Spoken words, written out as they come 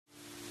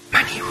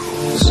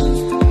rules.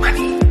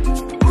 Money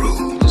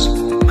rules.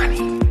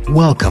 Money.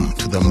 Welcome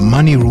to the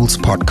Money Rules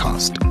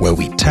podcast, where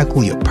we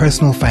tackle your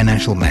personal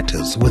financial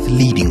matters with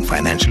leading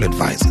financial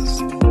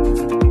advisors.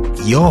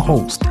 Your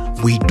host,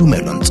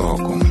 Boitumelo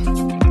Ntsoko.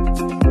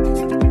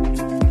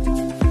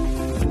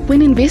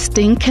 When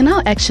investing, can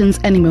our actions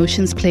and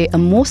emotions play a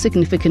more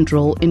significant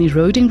role in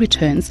eroding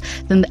returns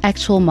than the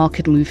actual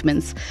market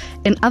movements?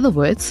 In other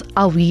words,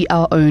 are we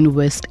our own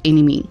worst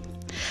enemy?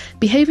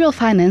 Behavioral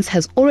finance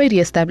has already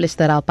established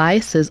that our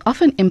biases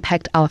often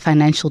impact our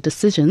financial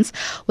decisions,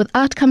 with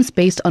outcomes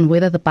based on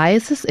whether the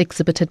biases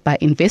exhibited by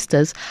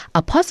investors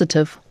are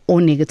positive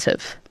or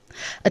negative.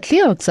 A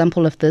clear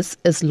example of this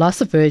is loss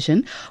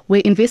aversion,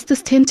 where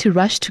investors tend to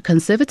rush to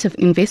conservative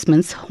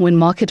investments when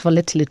market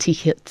volatility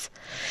hits.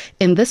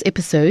 In this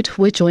episode,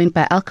 we're joined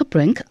by Elke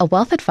Brink, a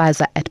wealth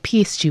advisor at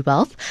PSG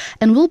Wealth,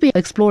 and we'll be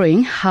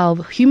exploring how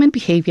human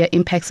behavior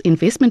impacts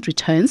investment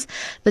returns,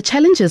 the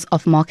challenges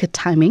of market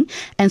timing,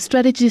 and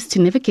strategies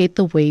to navigate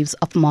the waves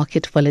of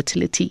market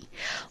volatility.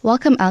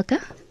 Welcome,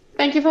 Elke.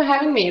 Thank you for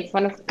having me. It's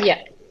wonderful.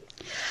 Yeah.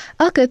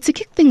 Elke, to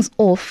kick things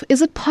off,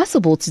 is it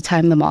possible to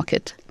time the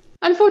market?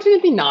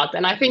 Unfortunately not.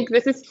 And I think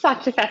this is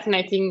such a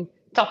fascinating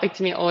topic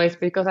to me always,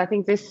 because I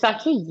think there's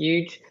such a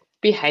huge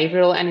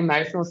behavioral and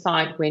emotional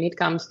side when it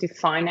comes to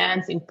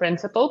finance in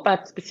principle,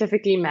 but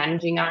specifically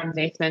managing our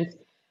investments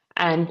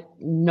and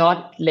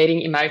not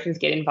letting emotions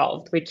get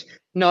involved, which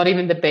not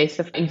even the best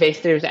of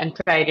investors and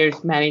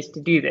traders manage to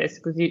do this,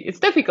 because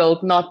it's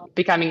difficult not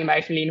becoming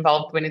emotionally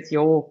involved when it's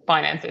your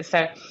finances.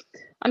 So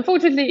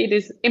unfortunately, it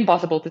is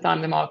impossible to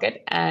time the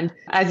market. And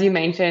as you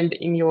mentioned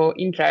in your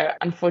intro,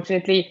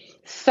 unfortunately,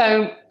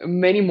 so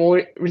many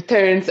more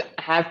returns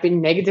have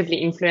been negatively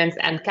influenced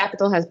and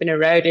capital has been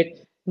eroded,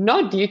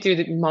 not due to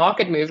the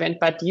market movement,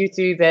 but due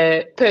to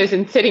the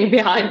person sitting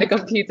behind the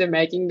computer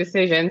making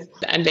decisions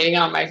and letting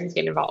our emotions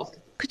get involved.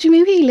 Could you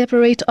maybe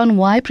elaborate on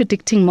why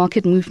predicting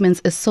market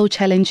movements is so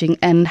challenging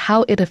and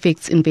how it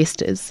affects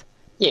investors?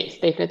 Yes,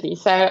 definitely.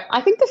 So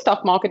I think the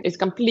stock market is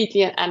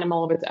completely an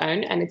animal of its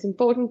own, and it's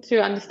important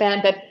to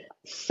understand that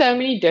so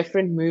many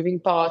different moving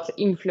parts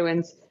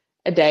influence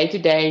a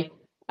day-to-day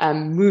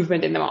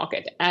movement in the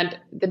market. And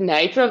the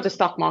nature of the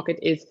stock market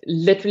is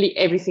literally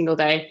every single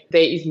day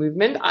there is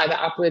movement, either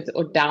upwards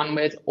or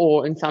downwards,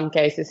 or in some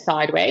cases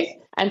sideways.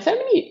 And so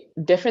many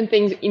different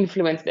things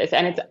influence this,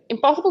 and it's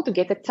impossible to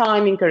get the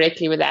timing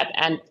correctly with that.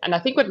 And I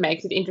think what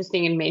makes it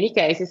interesting in many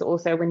cases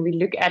also when we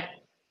look at,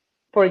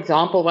 for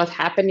example, what's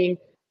happening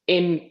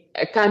in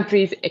a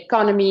country's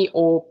economy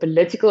or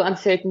political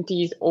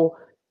uncertainties or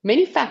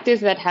many factors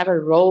that have a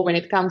role when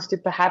it comes to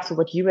perhaps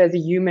what you as a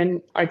human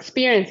are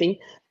experiencing,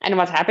 and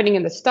what's happening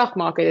in the stock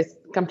market is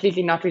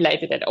completely not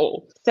related at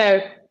all. So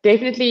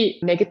definitely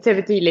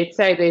negativity, let's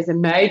say there's a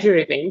major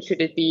event,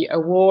 should it be a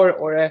war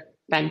or a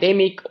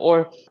pandemic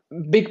or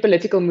big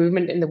political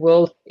movement in the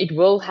world, it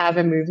will have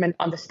a movement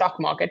on the stock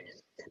market.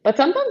 But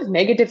sometimes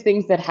negative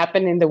things that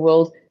happen in the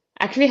world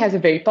actually has a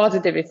very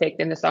positive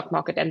effect in the stock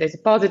market, and there's a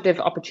positive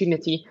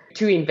opportunity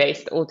to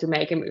invest or to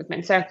make a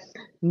movement. So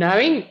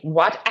knowing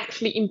what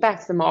actually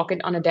impacts the market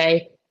on a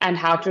day and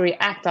how to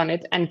react on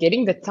it and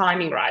getting the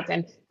timing right.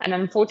 And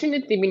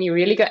unfortunately, when you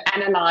really go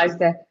analyze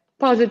the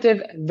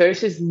positive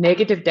versus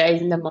negative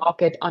days in the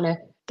market on a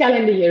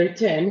calendar year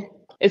return,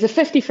 is a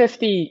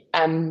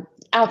 50-50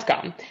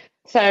 outcome.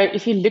 So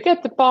if you look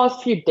at the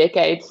past few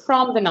decades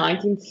from the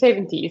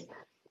 1970s,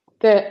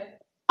 the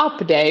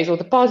up days or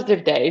the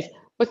positive days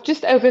was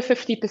just over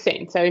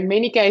 50%. So in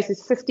many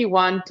cases,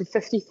 51 to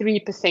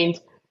 53%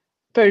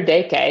 per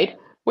decade,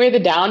 where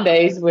the down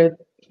days were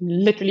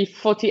literally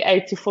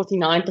 48 to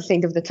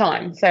 49% of the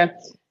time. So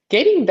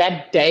getting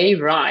that day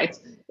right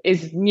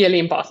is nearly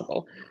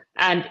impossible.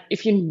 And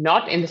if you're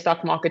not in the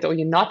stock market or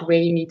you're not where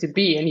you need to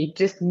be and you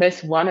just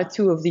miss one or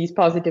two of these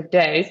positive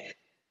days,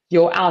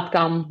 your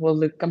outcome will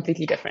look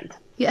completely different.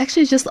 You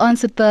actually just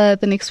answered the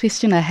next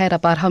question I had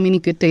about how many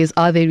good days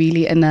are there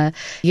really in a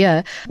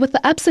year. With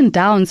the ups and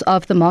downs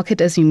of the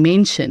market, as you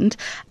mentioned,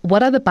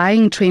 what are the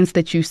buying trends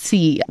that you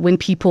see when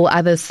people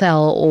either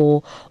sell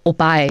or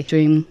buy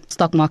during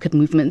stock market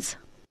movements?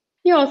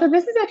 Yeah, so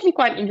this is actually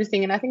quite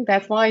interesting, and I think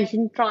that's why you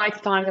shouldn't try to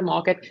time the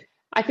market.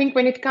 I think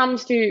when it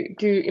comes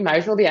to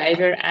emotional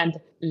behavior and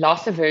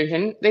loss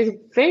aversion, there's a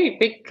very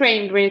big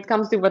trend when it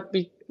comes to what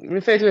we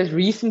refer to as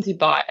recency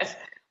bias,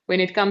 when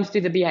it comes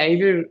to the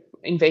behavior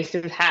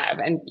investors have,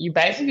 and you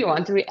basically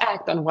want to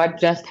react on what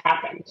just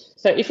happened.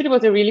 So if it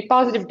was a really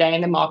positive day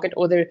in the market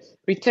or the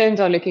returns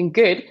are looking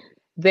good,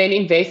 then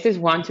investors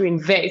want to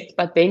invest,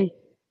 but then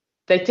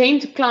they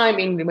tend to climb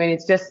in when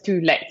it's just too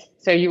late.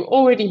 So you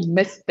already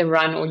missed the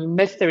run or you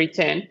missed the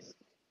return.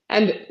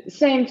 And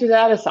same to the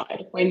other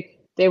side, when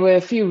there were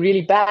a few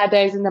really bad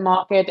days in the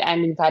market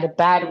and you've had a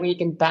bad week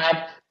and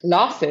bad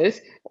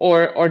losses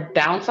or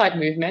downside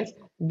movements,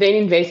 then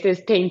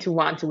investors tend to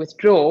want to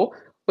withdraw,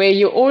 where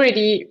you're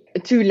already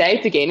too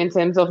late again in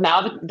terms of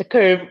now the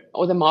curve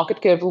or the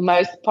market curve will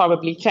most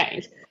probably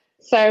change.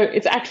 So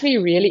it's actually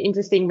really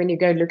interesting when you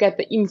go look at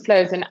the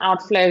inflows and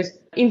outflows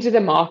into the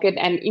market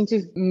and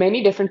into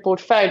many different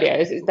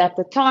portfolios, is that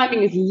the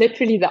timing is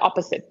literally the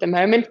opposite. The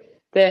moment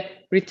the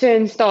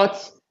return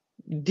starts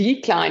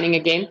declining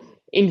again,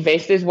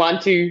 investors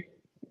want to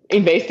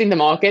invest in the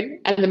market.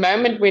 And the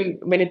moment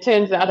when it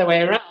turns the other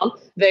way around,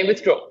 they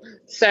withdraw.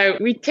 So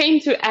we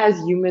tend to, as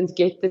humans,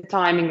 get the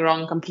timing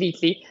wrong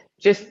completely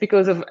just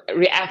because of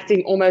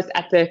reacting almost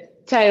at the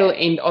tail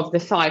end of the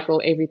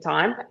cycle every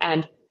time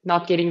and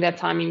not getting that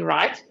timing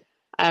right.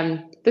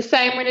 The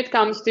same when it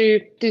comes to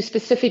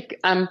specific,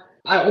 I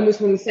almost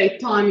want to say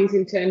timings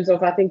in terms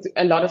of, I think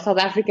a lot of South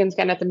Africans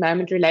can at the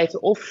moment relate to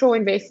offshore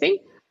investing,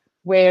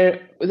 where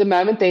the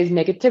moment there's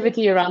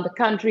negativity around the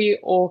country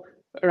or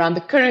around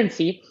the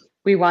currency,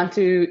 we want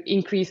to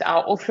increase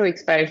our offshore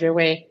exposure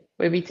where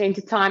we tend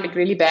to time it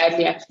really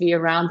badly actually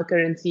around the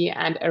currency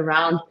and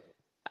around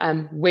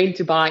when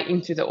to buy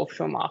into the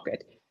offshore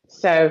market.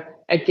 So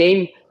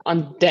again,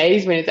 on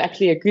days when it's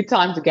actually a good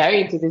time to go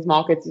into these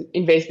markets,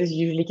 investors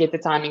usually get the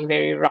timing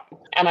very wrong.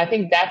 And I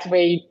think that's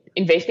where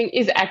investing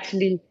is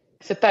actually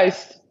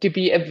supposed to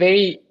be a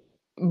very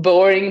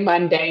boring,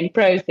 mundane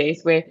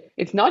process where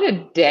it's not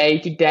a day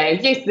to day.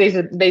 Yes,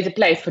 there's a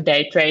place for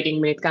day trading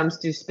when it comes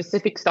to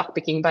specific stock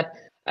picking, but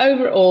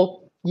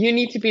overall, you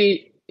need to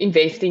be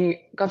investing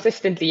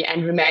consistently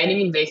and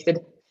remaining invested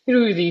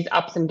through these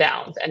ups and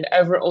downs. And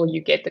overall,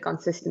 you get the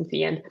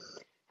consistency. And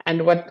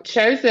what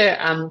shows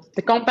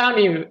the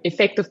compounding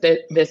effect of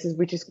this is,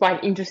 which is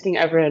quite interesting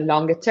over a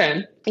longer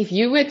term. If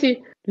you were to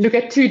look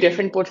at two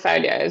different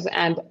portfolios,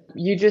 and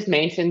you just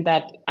mentioned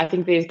that I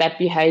think there's that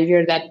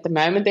behavior that the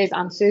moment there's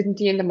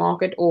uncertainty in the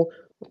market or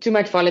too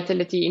much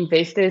volatility,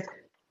 investors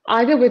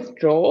either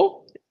withdraw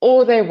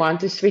or they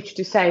want to switch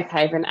to safe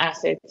haven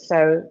assets,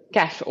 so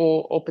cash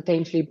or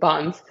potentially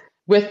bonds,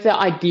 with the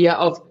idea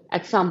of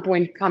at some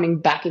point coming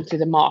back into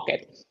the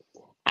market.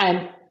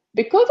 And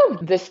because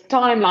of this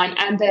timeline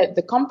and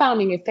the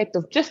compounding effect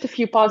of just a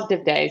few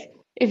positive days,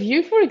 if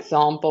you, for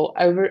example,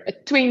 over a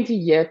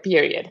 20-year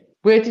period,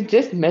 were to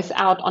just miss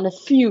out on a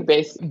few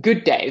best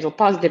good days or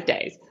positive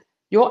days,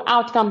 your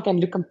outcome can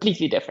look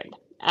completely different.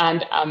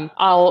 And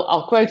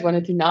I'll quote one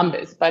or two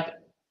numbers, but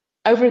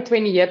over a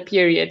 20-year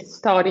period,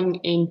 starting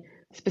in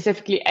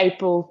specifically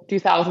April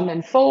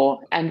 2004,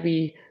 and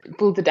we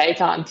pulled the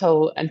data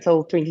until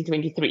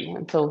 2023,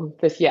 until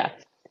this year.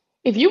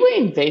 If you were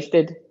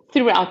invested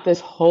throughout this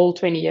whole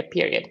 20-year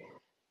period,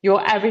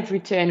 your average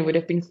return would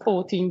have been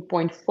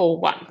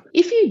 14.41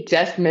 if you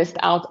just missed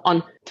out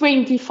on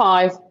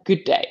 25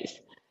 good days.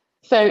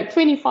 So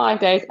 25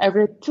 days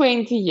over a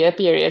 20-year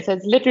period, so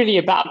it's literally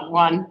about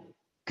one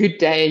good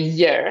day a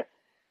year,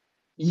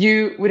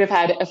 you would have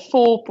had a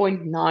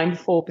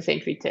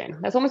 4.94% return.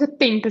 That's almost a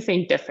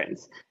 10%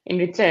 difference in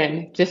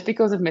return just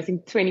because of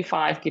missing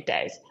 25 good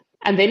days.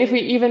 And then if we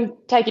even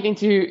take it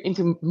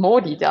into more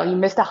detail, you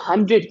missed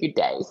 100 good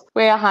days,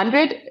 where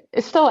 100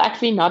 is still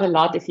actually not a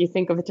lot if you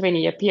think of a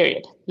 20-year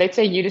period. Let's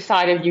say you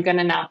decided you're going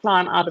to now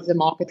climb out of the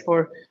market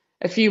for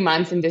a few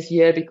months in this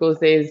year because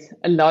there's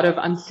a lot of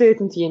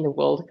uncertainty in the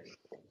world.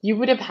 You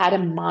would have had a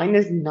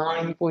minus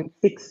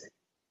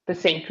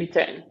 9.6%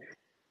 return.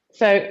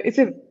 So it's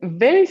a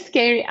very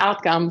scary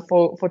outcome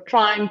for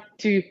trying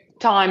to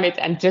time it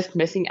and just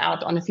missing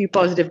out on a few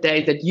positive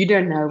days that you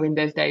don't know when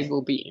those days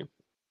will be.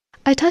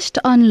 I touched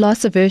on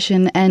loss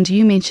aversion and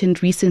you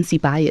mentioned recency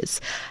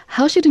bias.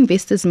 How should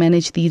investors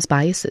manage these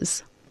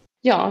biases?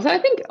 Yeah, so I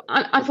think,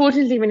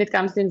 unfortunately, when it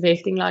comes to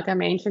investing, like I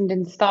mentioned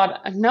in the start,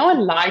 no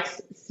one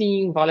likes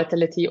seeing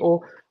volatility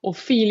or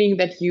feeling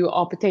that you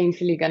are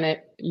potentially going to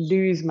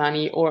lose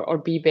money or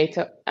be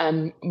better,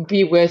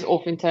 be worse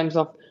off in terms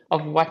of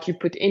what you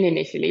put in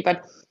initially.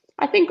 But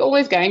I think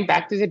always going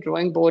back to the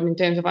drawing board in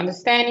terms of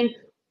understanding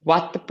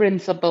what the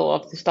principle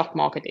of the stock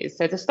market is.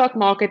 So the stock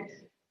market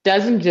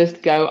doesn't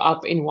just go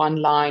up in one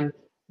line.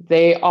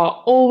 There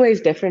are always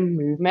different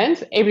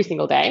movements every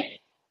single day.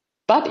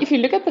 But if you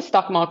look at the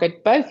stock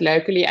market, both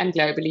locally and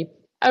globally,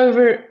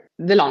 over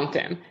the long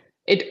term,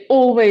 it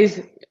always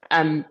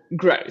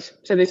grows.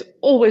 So there's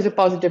always a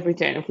positive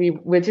return. If we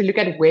were to look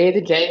at where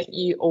the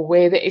JSE or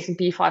where the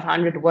S&P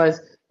 500 was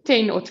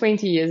 10 or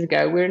 20 years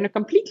ago, we're in a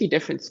completely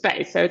different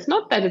space. So it's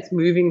not that it's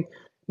moving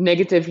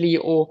negatively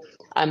or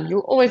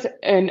you'll always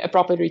earn a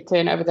proper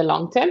return over the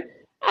long term.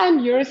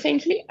 And you're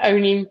essentially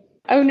owning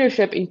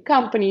ownership in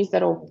companies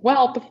that are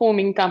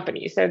well-performing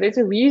companies. So there's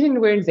a reason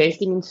we're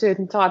investing in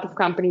certain type of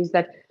companies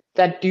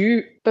that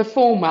do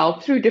perform well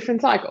through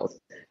different cycles.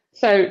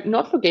 So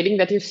not forgetting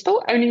that you're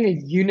still owning a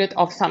unit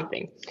of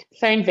something.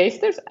 So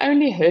investors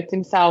only hurt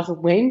themselves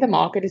when the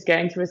market is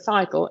going through a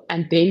cycle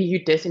and then you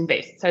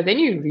disinvest. So then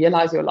you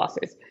realize your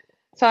losses.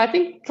 So I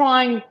think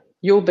trying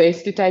your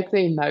best to take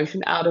the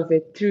emotion out of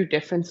it through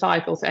different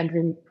cycles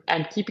and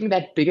keeping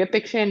that bigger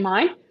picture in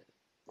mind.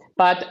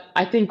 But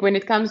I think when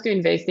it comes to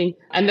investing,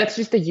 and that's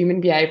just a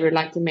human behavior,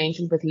 like you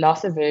mentioned, with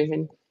loss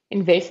aversion,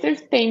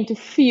 investors tend to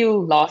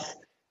feel loss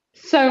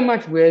so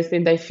much worse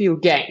than they feel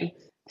gain.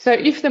 So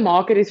if the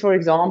market is, for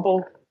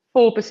example,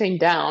 4%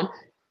 down,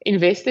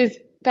 investors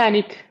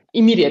panic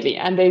immediately,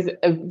 and there's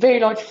a very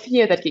large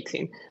fear that kicks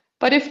in.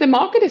 But if the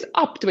market is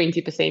up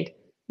 20%,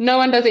 no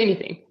one does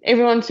anything.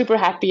 Everyone's super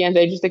happy and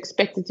they just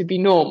expect it to be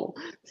normal.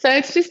 So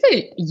it's just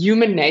a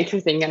human nature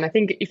thing. And I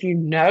think if you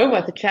know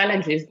what the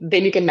challenge is,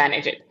 then you can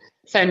manage it.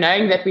 So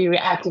knowing that we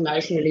react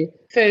emotionally,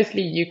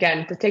 firstly, you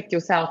can protect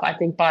yourself, I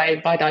think,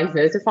 by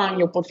diversifying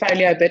your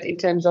portfolio a bit in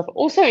terms of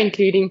also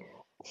including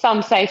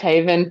some safe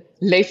haven,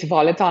 less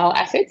volatile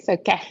assets. So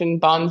cash and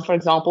bonds, for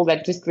example,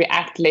 that just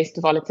react less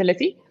to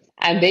volatility.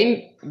 And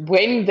then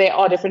when there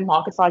are different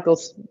market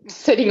cycles,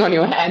 sitting on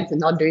your hands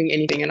and not doing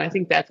anything. And I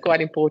think that's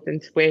quite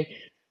important where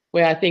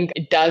I think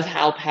it does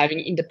help having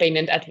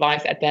independent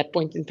advice at that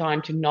point in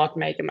time to not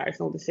make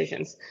emotional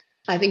decisions.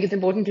 I think it's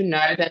important to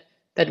know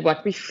that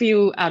what we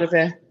feel out of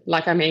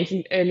like I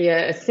mentioned earlier,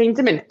 a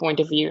sentiment point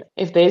of view,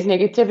 if there's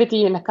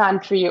negativity in a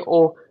country,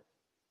 or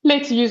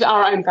let's use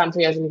our own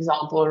country as an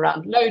example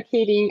around load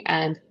shedding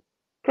and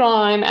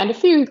crime and a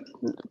few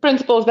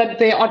principles, that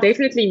there are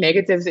definitely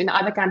negatives in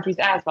other countries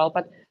as well.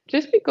 But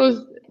just because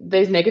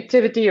there's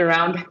negativity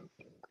around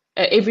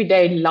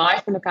everyday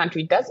life in a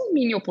country doesn't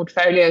mean your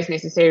portfolio is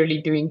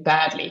necessarily doing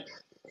badly.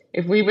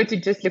 If we were to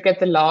just look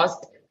at the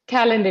last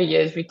calendar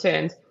year's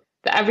returns,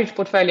 the average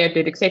portfolio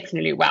did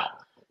exceptionally well.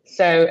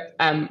 So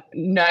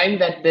knowing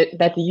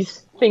that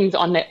these things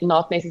are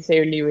not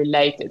necessarily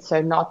related,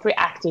 so not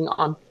reacting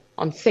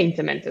on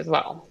sentiment as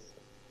well.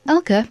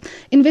 Elke,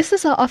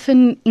 investors are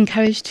often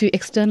encouraged to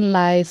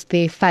externalize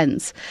their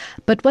funds,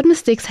 but what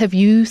mistakes have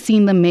you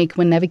seen them make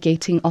when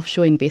navigating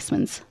offshore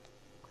investments?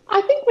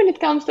 I think when it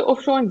comes to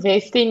offshore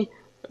investing,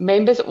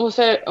 investors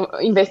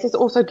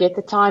also get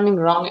the timing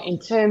wrong in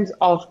terms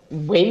of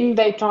when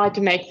they try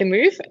to make the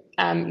move,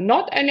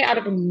 not only out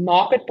of a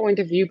market point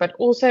of view, but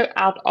also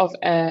out of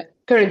a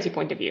currency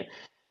point of view.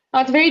 Now,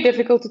 it's very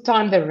difficult to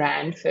time the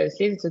rand,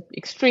 firstly. It's an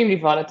extremely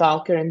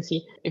volatile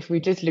currency. If we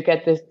just look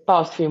at the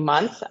past few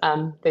months,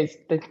 there's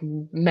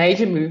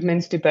major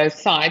movements to both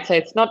sides, so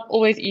it's not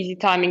always easy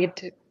timing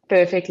it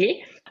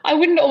perfectly. I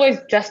wouldn't always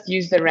just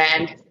use the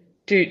rand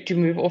to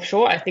move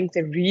offshore. I think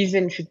the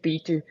reason should be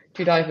to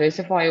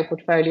diversify your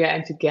portfolio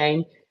and to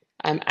gain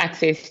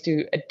access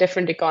to a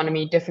different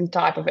economy, different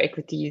type of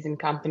equities and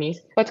companies.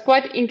 What's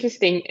quite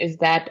interesting is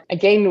that,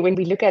 again, when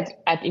we look at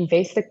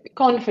investor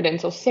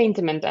confidence or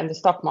sentiment and the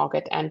stock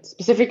market, and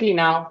specifically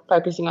now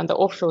focusing on the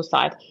offshore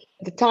side,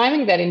 the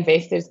timing that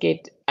investors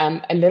get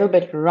a little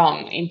bit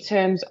wrong in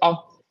terms of,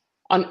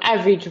 on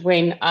average,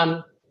 when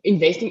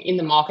investing in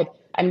the market,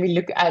 and we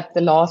look at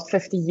the last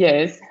 50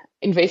 years,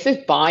 investors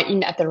buy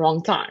in at the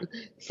wrong time.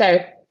 So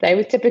they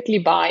would typically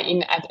buy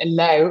in at a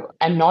low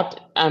and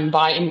not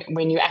buy in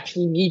when you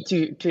actually need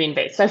to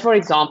invest. So, for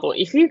example,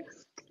 if you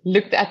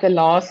looked at the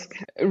last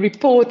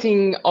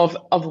reporting of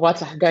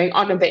what's going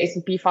on in the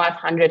S&P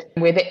 500,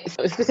 where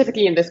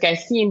specifically in this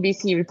case,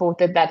 CNBC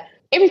reported that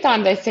every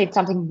time they said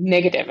something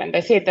negative and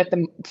they said that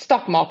the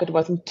stock market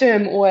was in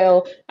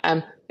turmoil,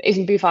 the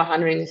S&P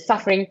 500 is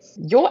suffering,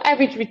 your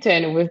average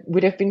return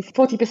would have been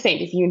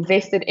 40% if you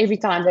invested every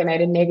time they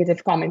made a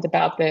negative comment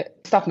about the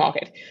stock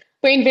market.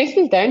 But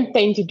investors don't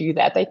tend to do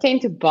that. They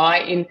tend to buy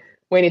in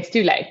when it's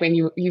too late, when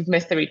you've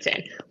missed the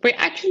return. But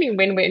actually,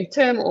 when we're in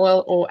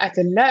turmoil or at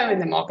a low in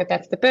the market,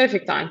 that's the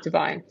perfect time to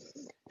buy in.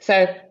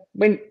 So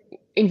when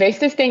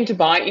investors tend to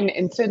buy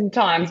in certain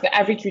times, the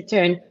average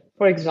return,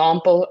 for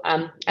example,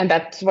 and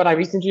that's what I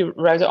recently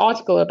wrote an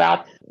article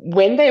about,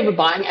 when they were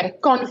buying at a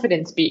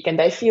confidence peak and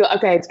they feel,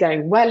 okay, it's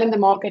going well in the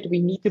market,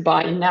 we need to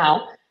buy in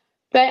now,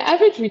 their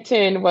average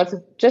return was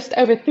just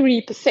over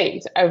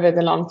 3% over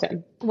the long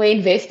term. Where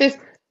investors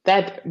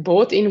that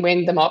bought in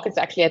when the market's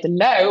actually at a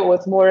low or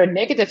it's more a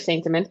negative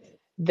sentiment,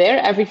 their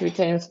average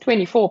return was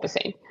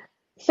 24%.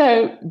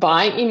 So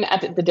buying in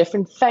at the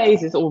different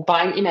phases or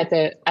buying in at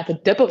the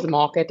dip of the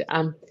market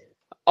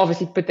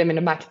obviously put them in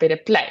a much better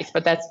place,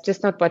 but that's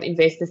just not what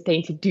investors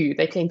tend to do.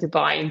 They tend to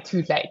buy in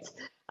too late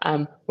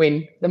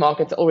when the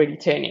market's already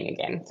turning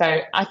again.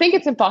 So I think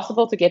it's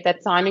impossible to get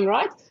that timing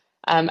right.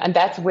 And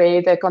that's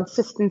where the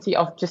consistency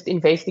of just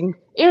investing,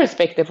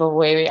 irrespective of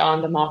where we are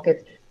in the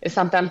market, is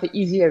sometimes the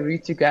easier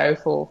route to go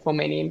for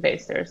many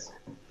investors.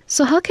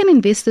 So how can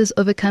investors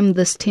overcome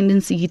this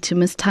tendency to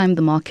mistime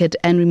the market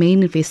and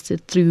remain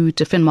invested through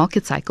different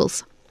market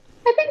cycles?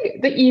 I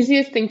think the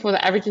easiest thing for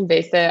the average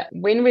investor,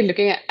 when we're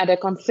looking at a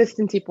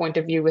consistency point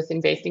of view with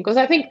investing, because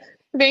I think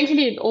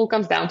eventually it all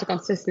comes down to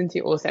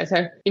consistency also.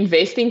 So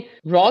investing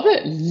rather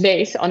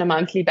less on a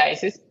monthly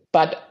basis,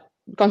 but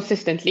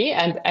consistently,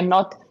 and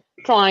not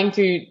trying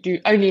to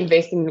only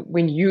invest in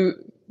when you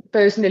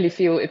personally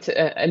feel it's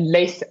a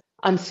less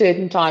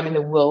uncertain time in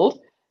the world.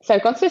 So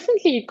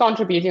consistently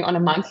contributing on a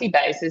monthly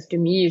basis, to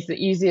me, is the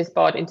easiest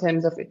part in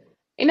terms of,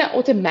 in an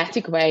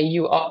automatic way,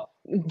 you are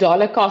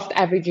dollar cost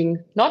averaging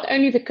not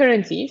only the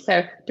currency,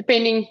 so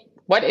depending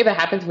whatever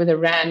happens with the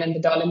rand and the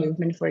dollar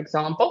movement, for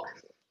example,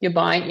 you're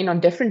buying in on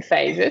different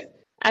phases.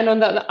 And on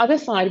the other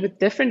side, with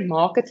different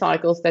market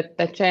cycles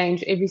that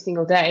change every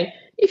single day,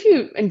 if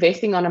you're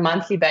investing on a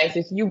monthly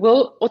basis, you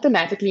will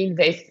automatically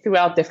invest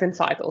throughout different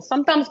cycles,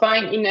 sometimes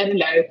buying in at a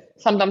low,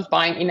 sometimes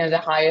buying in at a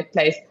higher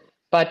place.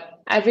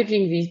 but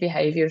averaging these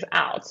behaviors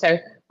out. So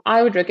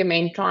I would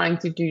recommend trying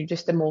to do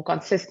just a more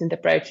consistent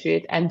approach to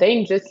it and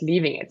then just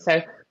leaving it.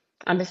 So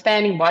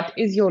understanding what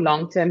is your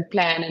long-term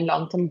plan and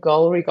long-term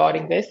goal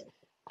regarding this,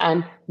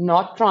 and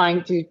not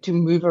trying to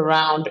move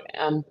around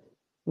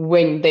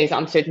when there's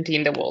uncertainty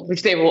in the world,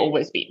 which there will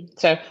always be.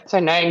 So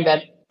knowing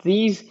that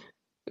these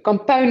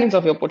components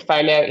of your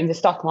portfolio in the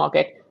stock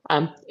market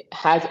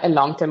has a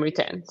long-term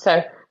return.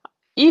 So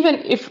even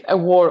if a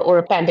war or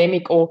a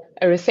pandemic or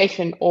a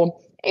recession or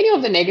any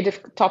of the negative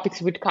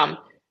topics would come,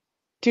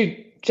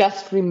 to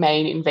just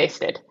remain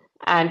invested.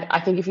 And I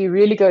think if you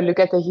really go look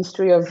at the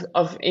history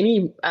of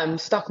any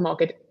stock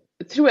market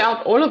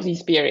throughout all of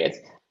these periods,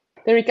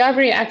 the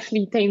recovery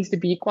actually tends to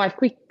be quite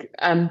quick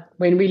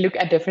when we look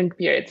at different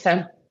periods.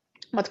 So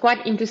what's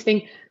quite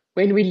interesting,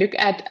 when we look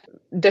at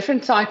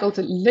different cycles,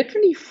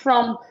 literally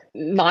from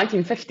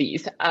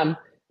 1950s,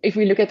 if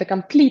we look at the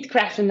complete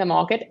crash in the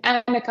market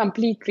and a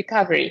complete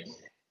recovery,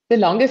 the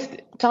longest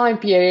time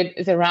period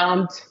is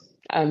around,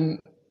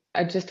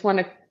 I just want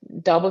to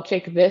double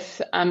check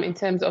this in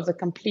terms of the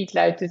complete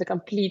low to the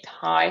complete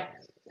high.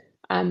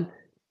 The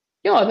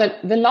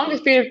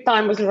longest period of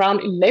time was around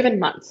 11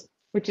 months,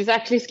 which is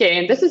actually scary.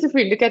 And this is if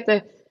we look at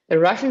the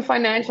Russian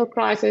financial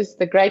crisis,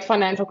 the great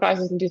financial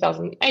crisis in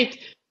 2008,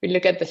 we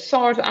look at the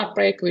SARS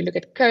outbreak, we look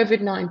at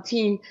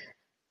COVID-19,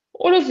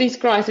 all of these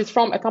crises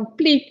from a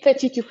complete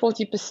 30 to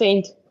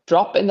 40%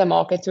 drop in the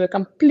market to a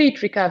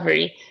complete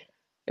recovery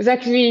is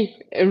actually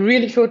a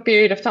really short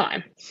period of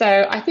time.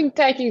 So I think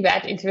taking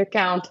that into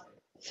account,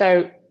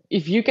 so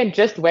if you can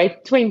just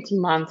wait 20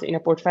 months in a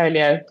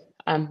portfolio,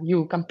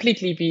 you'll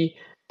completely be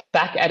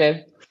back at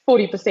a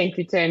 40%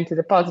 return to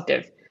the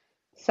positive.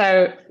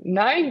 So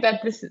knowing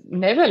that this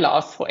never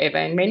lasts forever,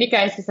 in many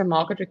cases, a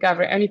market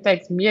recovery only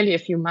takes merely a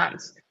few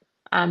months.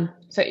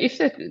 So if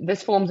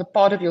this forms a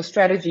part of your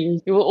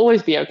strategy, you will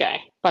always be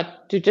okay.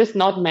 But to just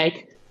not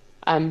make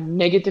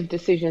negative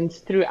decisions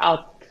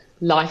throughout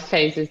life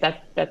phases,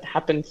 that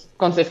happens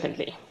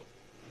consistently.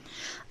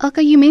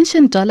 Alka, you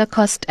mentioned dollar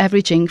cost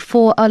averaging.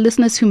 For our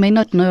listeners who may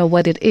not know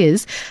what it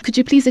is, could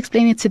you please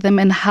explain it to them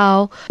and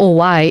how or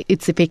why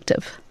it's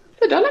effective?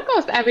 So dollar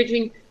cost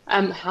averaging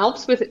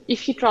helps with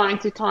if you're trying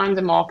to time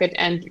the market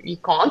and you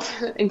can't,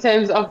 in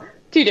terms of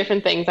two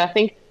different things. I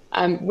think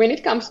when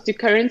it comes to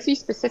currency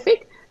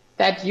specific,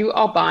 that you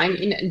are buying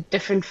in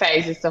different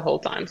phases the whole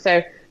time.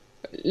 So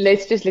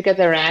let's just look at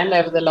the Rand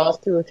over the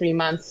last 2 or 3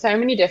 months. So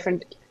many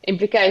different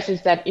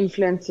implications that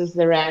influences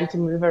the Rand to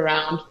move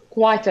around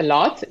quite a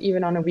lot,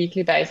 even on a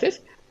weekly basis.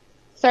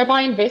 So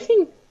by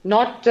investing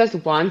not just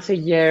once a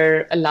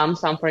year, a lump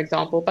sum, for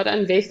example, but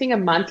investing a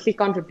monthly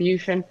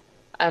contribution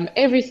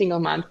every single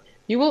month,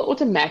 you will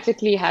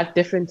automatically have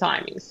different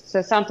timings.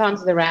 So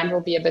sometimes the Rand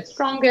will be a bit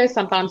stronger,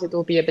 sometimes it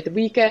will be a bit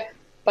weaker,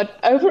 but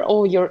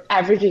overall you're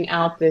averaging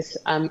out this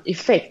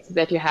effect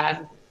that you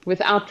have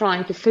without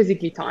trying to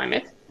physically time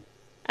it.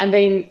 And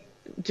then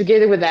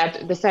together with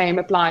that, the same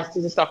applies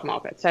to the stock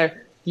market. So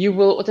you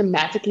will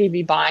automatically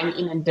be buying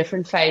in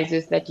different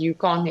phases that you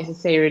can't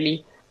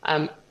necessarily,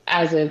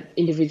 as an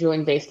individual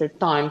investor,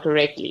 time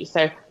correctly.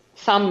 So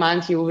some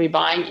months you will be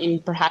buying in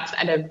perhaps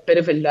at a bit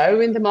of a low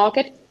in the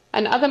market,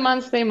 and other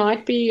months they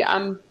might be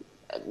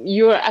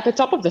you're at the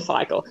top of the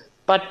cycle.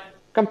 But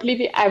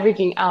completely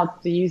averaging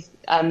out these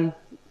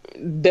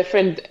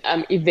different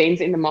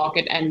events in the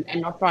market and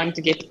not trying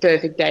to get the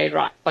perfect day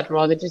right, but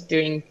rather just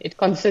doing it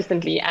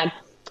consistently and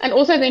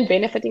also then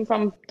benefiting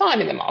from time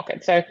in the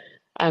market. So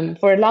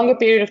for a longer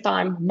period of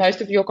time,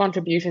 most of your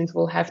contributions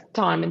will have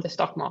time in the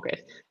stock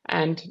market,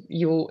 and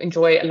you'll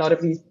enjoy a lot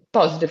of these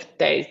positive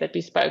days that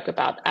we spoke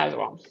about as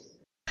well.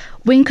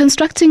 When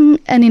constructing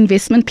an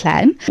investment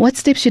plan, what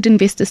steps should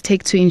investors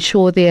take to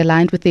ensure they're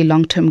aligned with their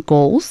long-term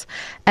goals?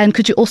 And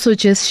could you also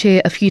just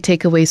share a few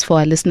takeaways for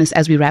our listeners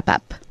as we wrap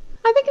up?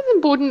 I think it's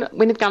important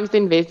when it comes to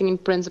investing in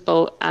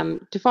principle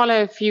to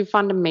follow a few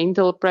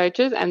fundamental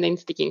approaches and then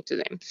sticking to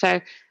them.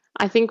 So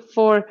I think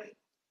for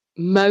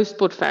most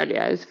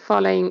portfolios,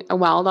 following a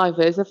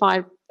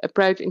well-diversified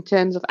approach in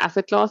terms of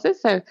asset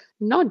classes, so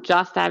not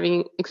just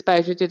having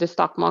exposure to the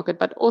stock market,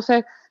 but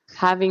also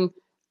having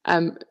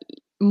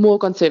more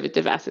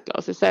conservative asset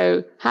classes.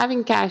 So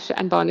having cash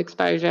and bond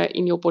exposure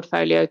in your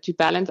portfolio to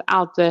balance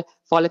out the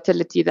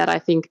volatility that I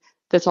think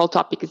this whole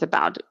topic is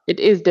about. It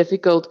is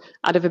difficult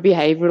out of a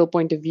behavioral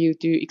point of view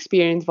to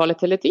experience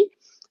volatility,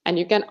 and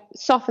you can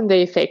soften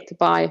the effect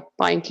by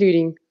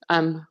including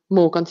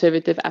more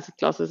conservative asset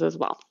classes as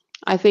well.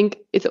 I think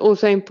it's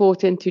also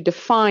important to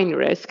define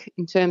risk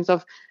in terms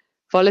of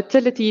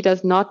volatility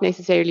does not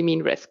necessarily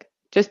mean risk.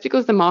 Just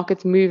because the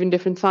markets move in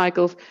different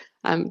cycles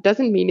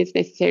doesn't mean it's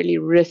necessarily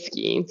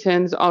risky in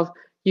terms of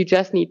you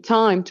just need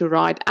time to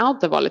ride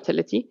out the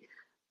volatility,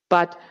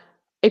 but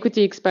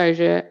equity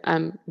exposure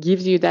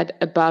gives you that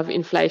above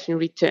inflation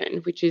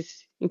return, which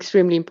is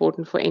extremely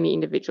important for any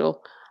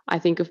individual. I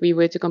think if we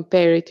were to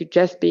compare it to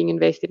just being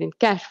invested in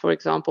cash, for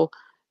example,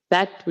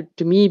 that would,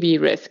 to me, be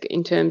risk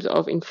in terms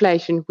of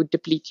inflation would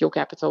deplete your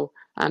capital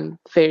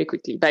very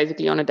quickly,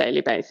 basically on a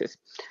daily basis.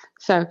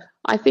 So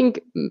I think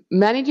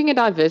managing a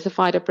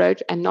diversified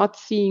approach and not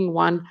seeing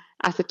one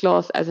asset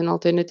class as an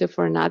alternative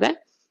for another,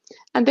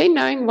 and then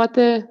knowing what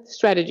the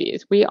strategy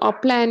is. We are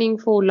planning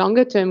for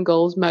longer term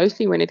goals,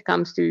 mostly when it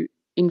comes to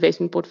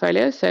investment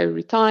portfolios, so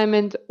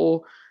retirement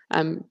or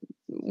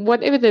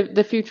whatever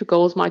the future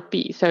goals might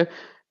be. So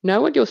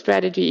know what your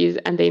strategy is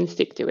and then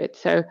stick to it.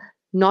 So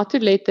not to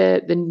let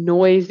the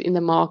noise in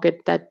the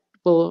market that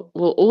will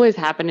always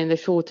happen in the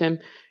short term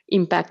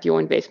impact your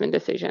investment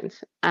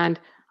decisions. And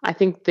I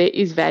think there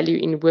is value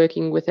in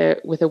working with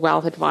a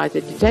wealth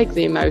advisor to take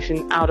the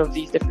emotion out of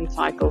these different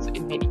cycles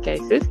in many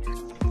cases,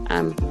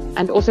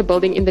 and also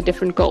building in the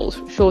different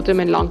goals, short-term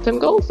and long-term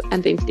goals,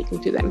 and then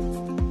sticking to them.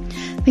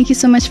 Thank you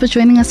so much for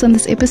joining us on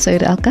this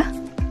episode, Elke.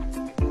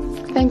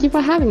 Thank you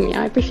for having me.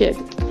 I appreciate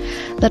it.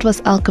 That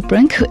was Elke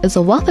Brink, who is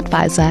a wealth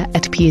advisor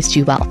at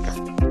PSG Wealth.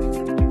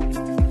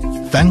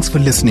 Thanks for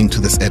listening to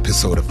this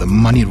episode of the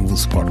Money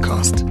Rules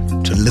Podcast.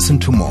 To listen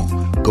to more,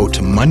 go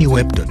to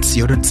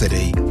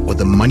moneyweb.co.za or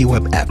the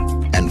Moneyweb app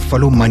and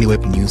follow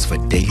Moneyweb News for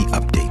daily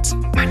updates.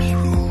 Money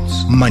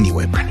Rules.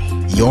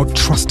 Moneyweb, your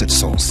trusted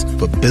source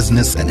for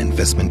business and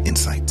investment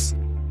insights.